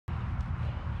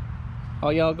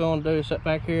All y'all gonna do is sit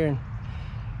back here and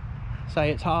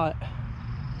say it's hot?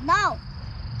 No.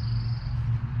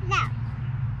 No.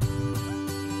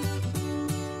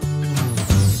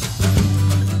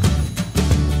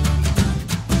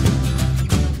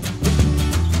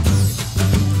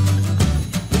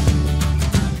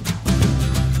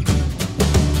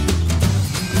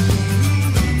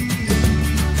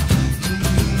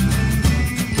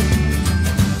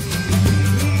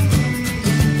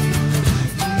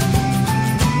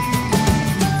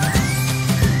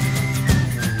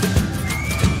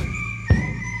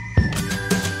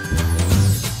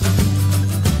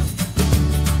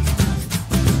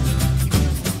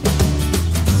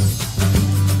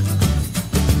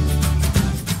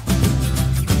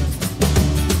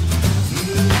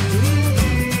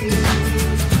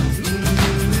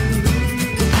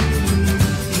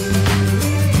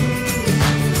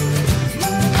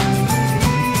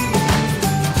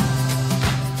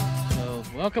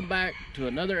 Welcome back to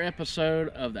another episode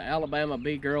of the Alabama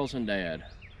Bee Girlz and Dad.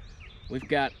 We've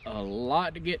got a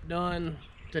lot to get done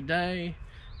today,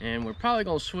 and we're probably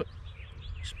going to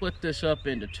split this up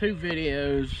into two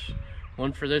videos,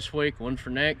 one for this week, one for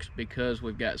next, because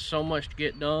we've got so much to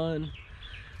get done,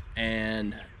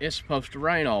 and it's supposed to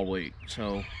rain all week,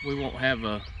 so we won't have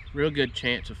a real good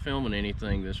chance of filming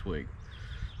anything this week.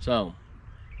 So,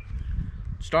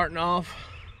 starting off,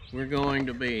 we're going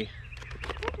to be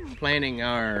planting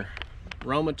our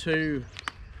Roma 2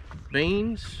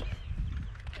 beans,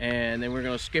 and then we're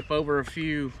going to skip over a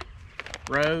few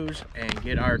rows and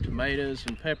get our tomatoes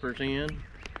and peppers in,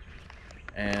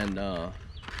 and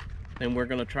then we're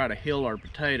going to try to hill our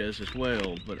potatoes as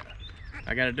well. But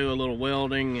I got to do a little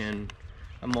welding, and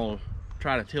I'm going to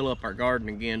try to till up our garden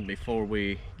again before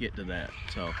we get to that.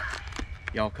 So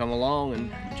y'all come along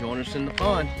and join us in the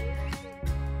fun.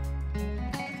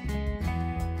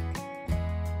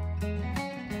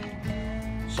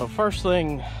 So first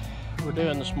thing we're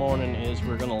doing this morning is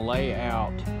we're going to lay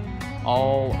out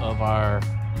all of our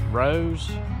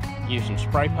rows using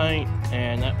spray paint,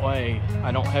 and that way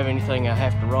I don't have anything I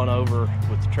have to run over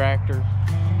with the tractor,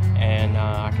 and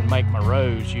I can make my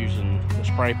rows using the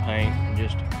spray paint and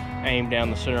just aim down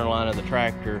the center line of the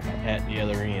tractor at the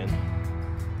other end.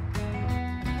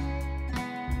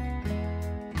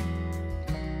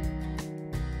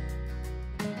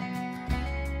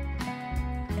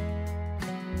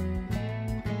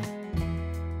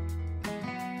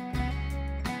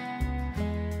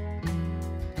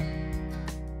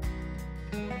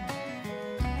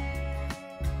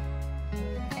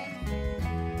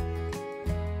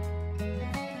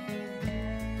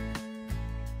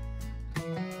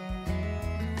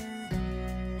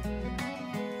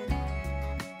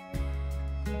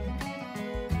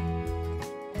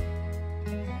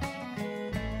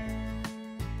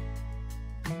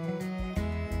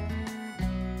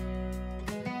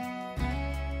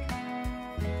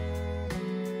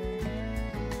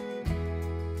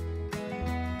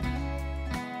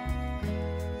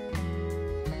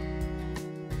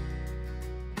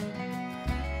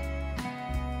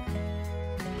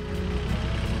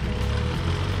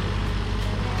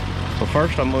 So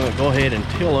first I'm going to go ahead and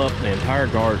till up the entire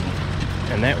garden,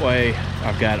 and that way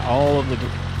I've got all of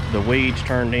the weeds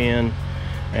turned in,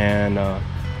 and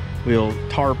we'll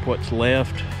tarp what's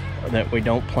left that we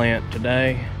don't plant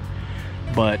today,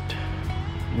 but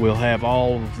we'll have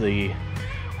all of the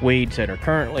weeds that are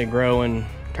currently growing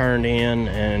turned in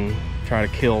and try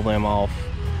to kill them off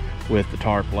with the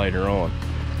tarp later on.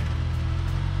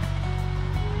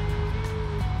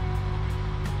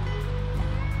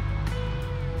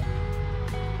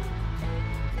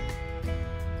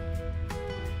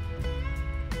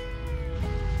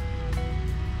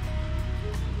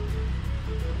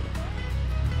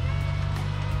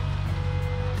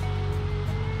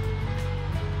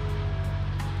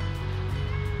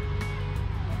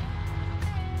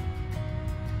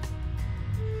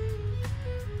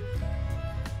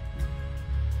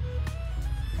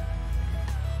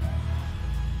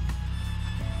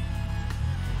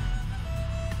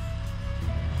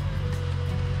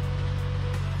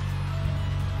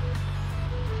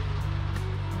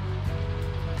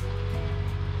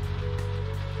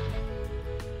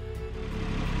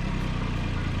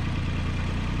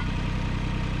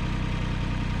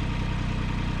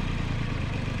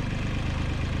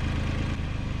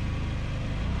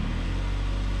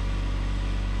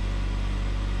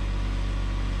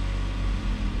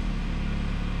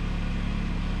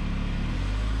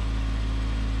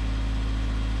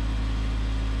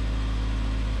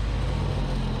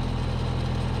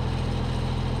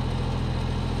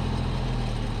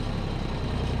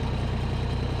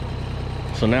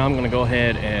 So now I'm going to go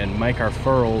ahead and make our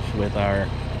furrows with our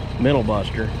middle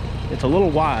buster. It's a little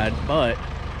wide, but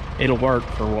it'll work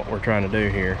for what we're trying to do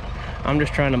here. I'm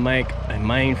just trying to make a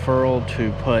main furrow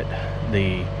to put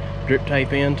the drip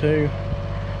tape into,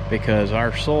 because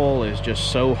our soil is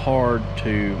just so hard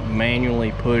to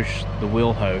manually push the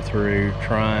wheel hoe through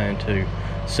trying to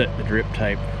set the drip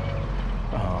tape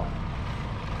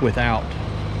without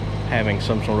having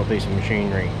some sort of piece of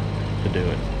machinery to do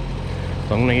it.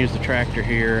 So I'm going to use the tractor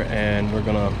here, and we're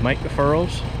going to make the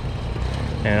furrows,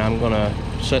 and I'm going to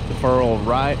set the furrow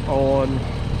right on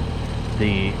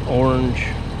the orange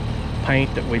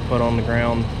paint that we put on the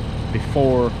ground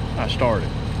before I started.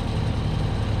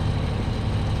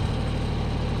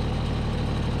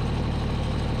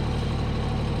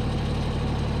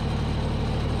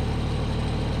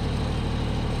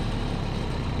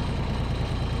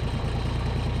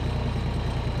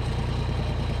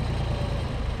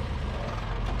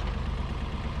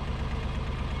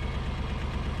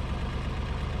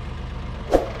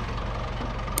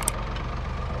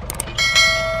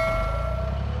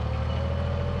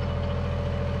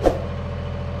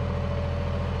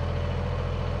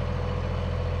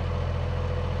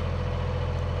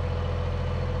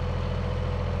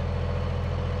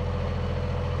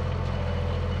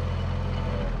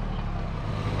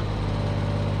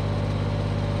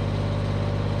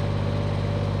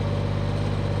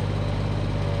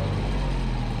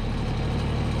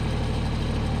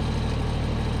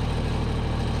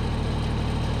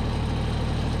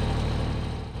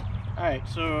 Alright,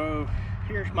 so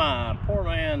here's my poor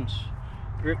man's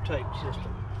drip tape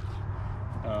system.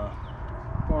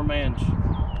 Poor man's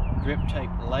drip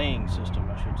tape laying system,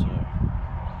 I should say.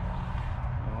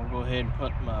 I'll go ahead and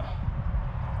put my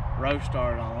row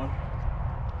start on.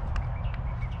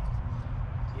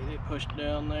 Get it pushed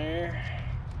down there.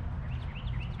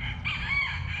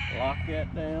 Lock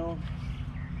that down.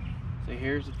 See,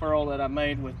 here's the furrow that I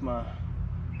made with my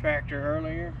tractor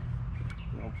earlier.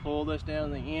 I'm going to pull this down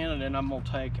to the end, and then I'm going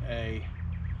to take a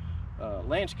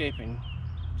landscaping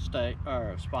spike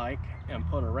and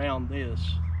put around this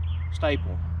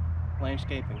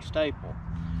landscaping staple,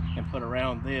 and put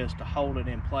around this to hold it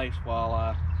in place while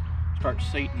I start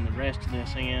seating the rest of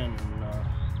this in and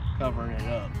covering it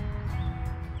up.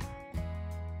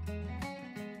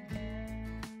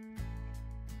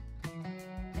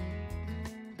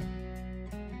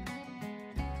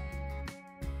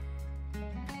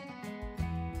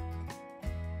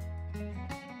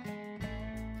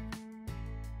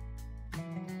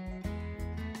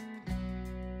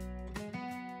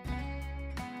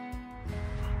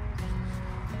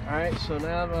 Alright, so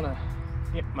now I'm going to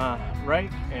get my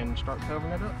rake and start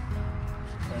covering it up.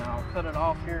 And I'll cut it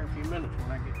off here in a few minutes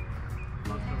when I get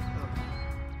most of it covered.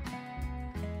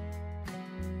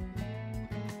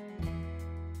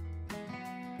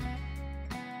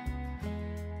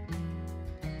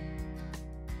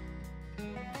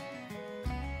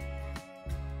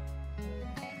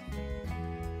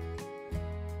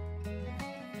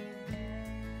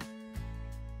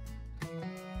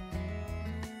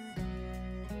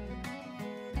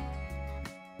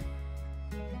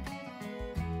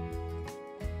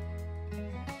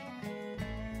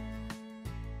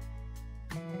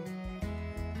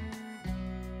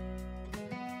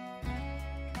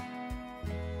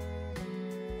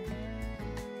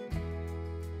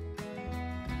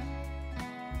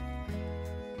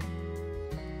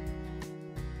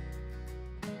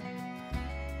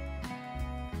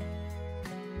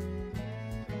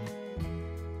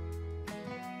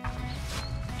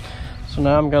 So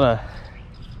now I'm gonna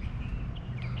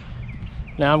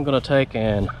take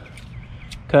and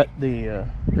cut the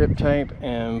drip tape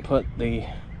and put the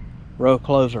row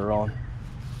closer on.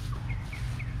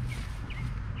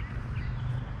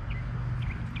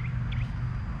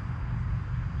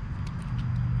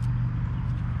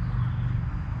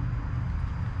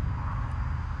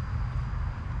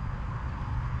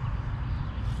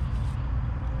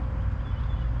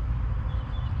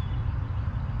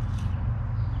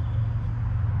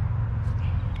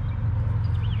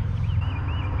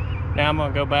 Now I'm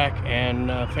going to go back and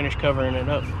finish covering it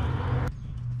up.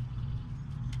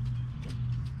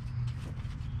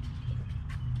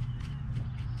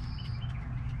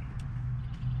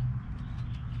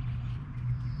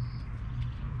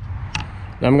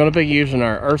 Now I'm going to be using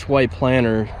our Earthway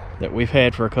planter that we've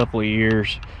had for a couple of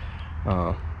years.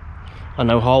 I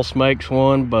know Halls makes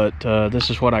one, but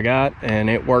this is what I got, and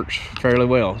it works fairly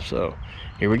well. So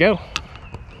here we go.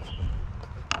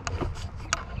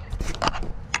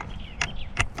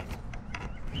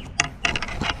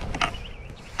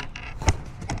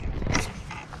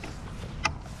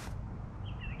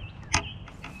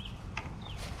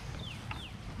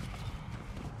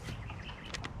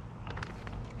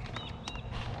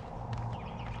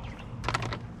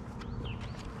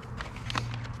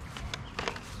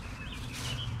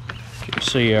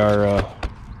 see our,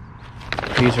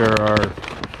 these are our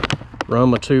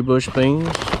Roma 2 bush beans,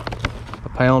 a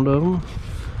pound of them.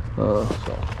 So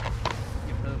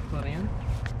get those put in,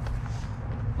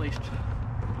 at least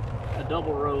a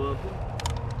double row of them.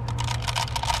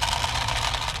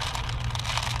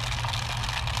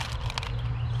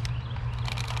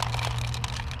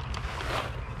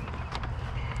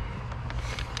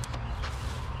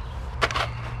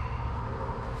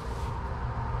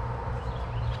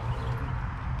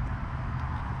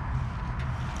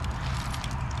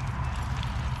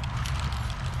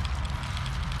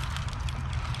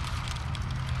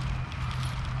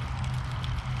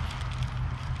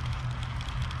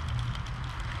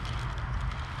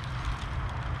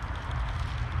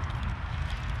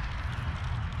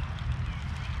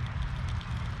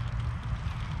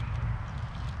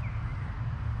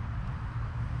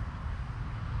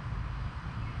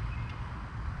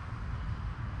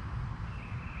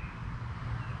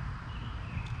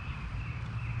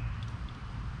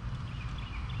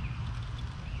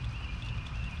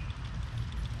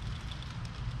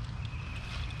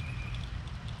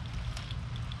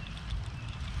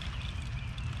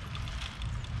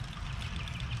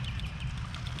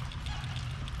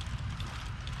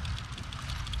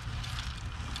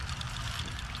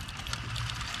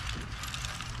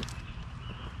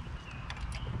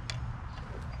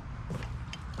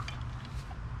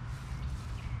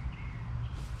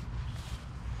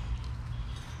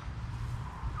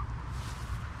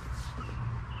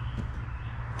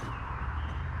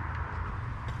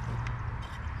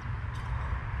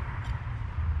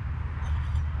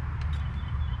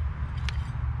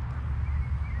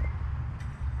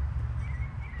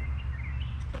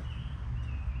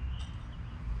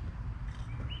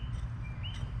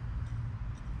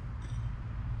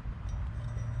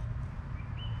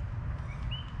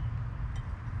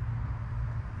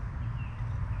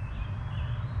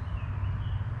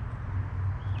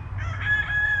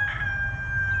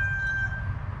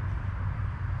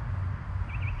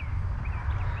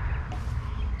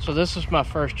 So this is my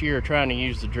first year trying to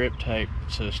use the drip tape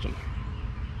system,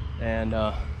 and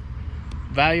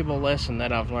valuable lesson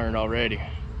that I've learned already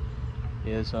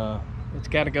is it's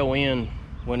got to go in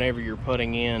whenever you're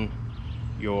putting in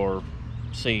your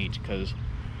seeds, because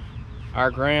our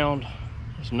ground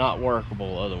is not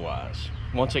workable otherwise.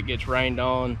 Once it gets rained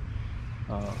on,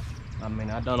 I mean,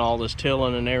 I've done all this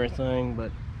tilling and everything,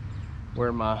 but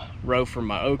where my row for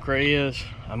my okra is,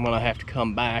 I'm gonna have to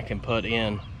come back and put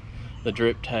in the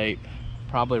drip tape,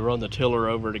 probably run the tiller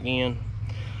over it again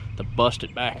to bust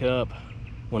it back up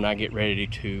when I get ready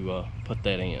to put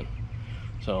that in.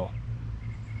 So,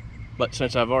 but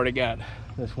since I've already got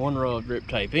this one row of drip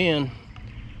tape in,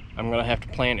 I'm gonna have to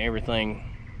plant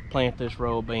this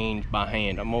row of beans by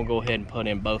hand. I'm gonna go ahead and put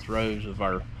in both rows of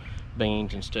our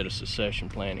beans instead of succession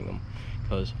planting them,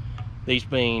 because these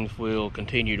beans will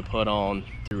continue to put on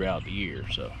throughout the year,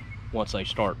 so once they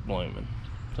start blooming.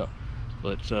 So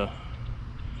let's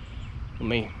let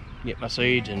me get my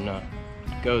seeds and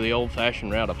go the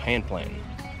old-fashioned route of hand planting.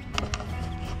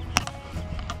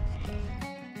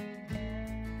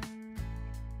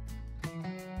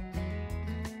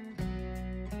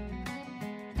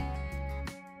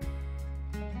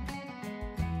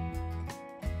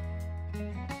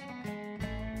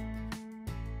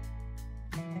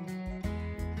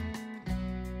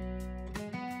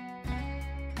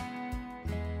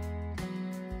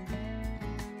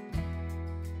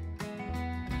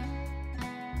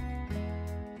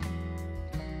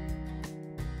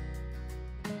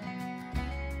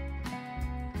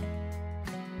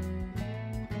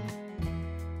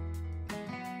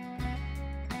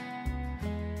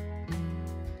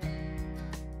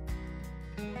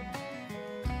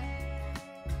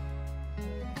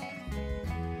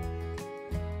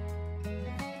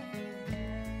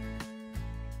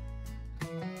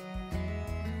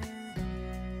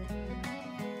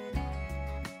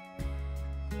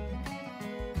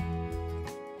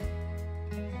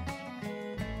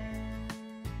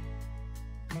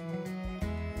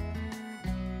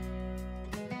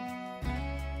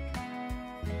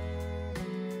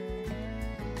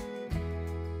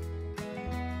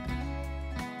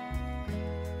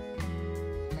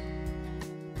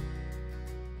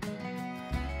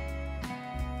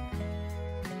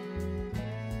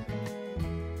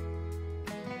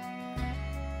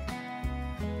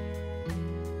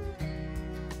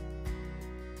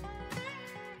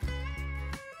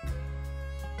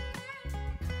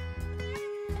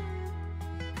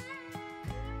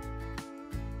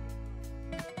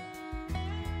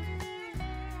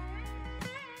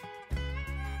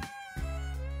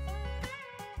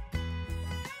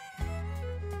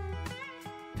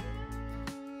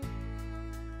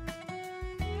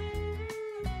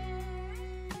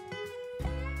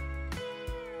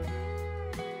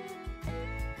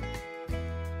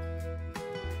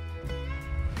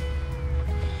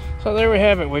 So there we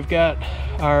have it. We've got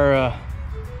our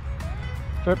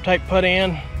drip tape put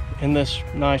in this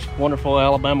nice, wonderful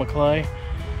Alabama clay.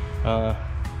 I'm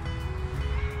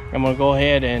gonna go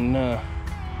ahead and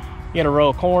get a row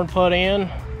of corn put in,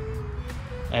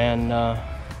 and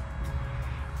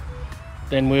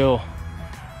then we'll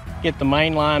get the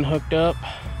main line hooked up,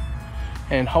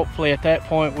 and hopefully at that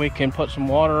point we can put some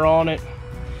water on it,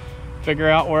 figure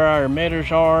out where our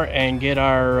emitters are, and get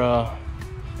our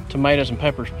tomatoes and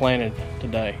peppers planted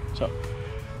today. So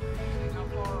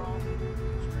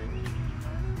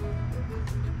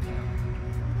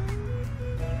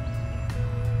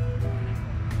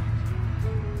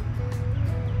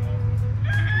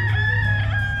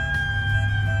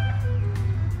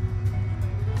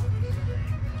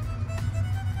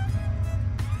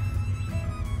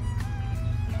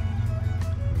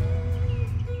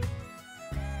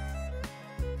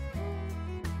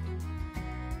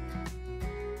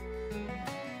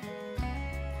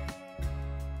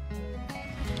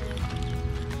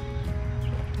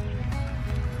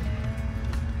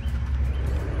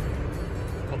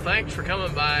thanks for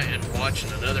coming by and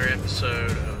watching another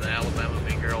episode of the Alabama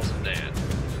Bee Girlz and Dad.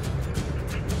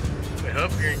 We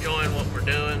hope you're enjoying what we're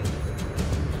doing,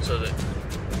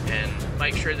 and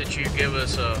make sure that you give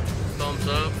us a thumbs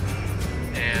up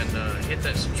and hit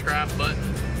that subscribe button,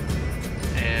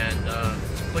 and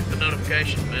click the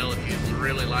notification bell if you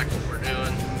really like what we're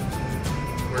doing.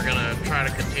 We're gonna try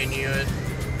to continue it.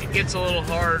 It gets a little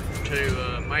hard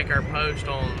to make our post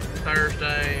on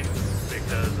Thursday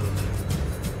because of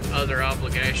other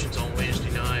obligations on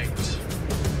Wednesday nights,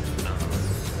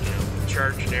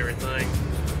 church and everything.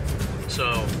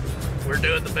 So we're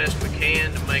doing the best we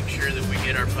can to make sure that we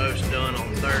get our post done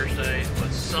on Thursday,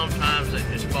 but sometimes it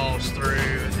just falls through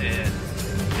and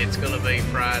it's going to be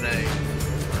Friday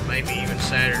or maybe even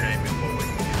Saturday before we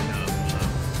can get it up.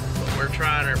 But we're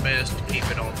trying our best to keep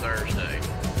it on Thursday.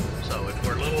 So if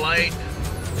we're a little late,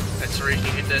 that's the reason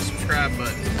you hit that subscribe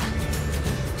button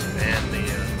and the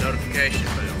notification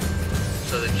bell,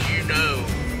 so that you know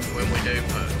when we do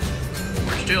post.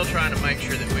 We're still trying to make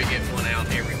sure that we get one out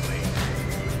every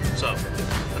week. So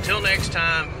until next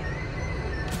time,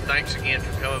 thanks again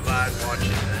for coming by and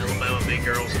watching the Alabama Bee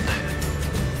Girlz and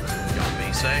Dad. Y'all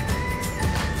be safe.